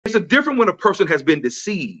a difference when a person has been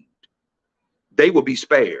deceived. They will be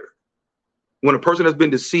spared. When a person has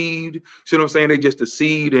been deceived, see what I'm saying? They just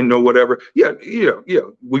deceived and know whatever. Yeah.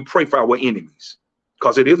 We pray for our enemies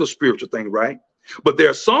because it is a spiritual thing, right? But there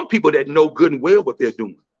are some people that know good and well what they're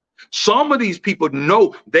doing. Some of these people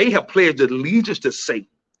know they have pledged allegiance to Satan.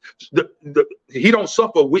 He don't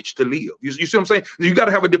suffer a witch to live. You see what I'm saying? You got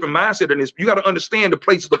to have a different mindset in this. You got to understand the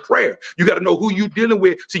places of prayer. You got to know who you dealing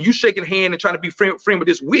with. So you shaking hand and trying to be friend with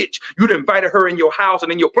this witch. You'd invited her in your house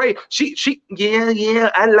and in your play. Yeah,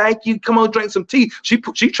 I like you. Come on, drink some tea. She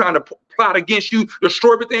trying to plot against you,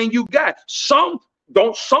 destroy everything you got. Some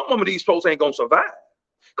of these folks ain't gonna survive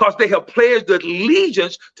because they have pledged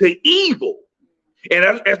allegiance to evil. And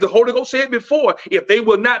as the Holy Ghost said before, if they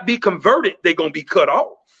will not be converted, they're gonna be cut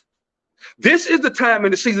off. This is the time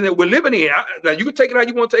in the season that we're living in. Now you can take it how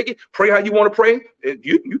you want to take it, pray how you want to pray. Hey,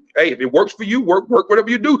 if it works for you, work whatever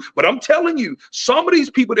you do. But I'm telling you, some of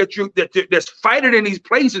these people that's fighting in these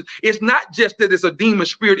places, it's not just that it's a demon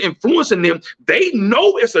spirit influencing them. They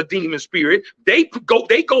know it's a demon spirit. They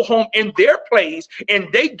go home in their place and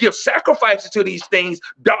they give sacrifices to these things.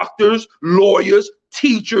 Doctors, lawyers,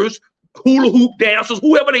 teachers, hula hoop dancers,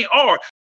 whoever they are.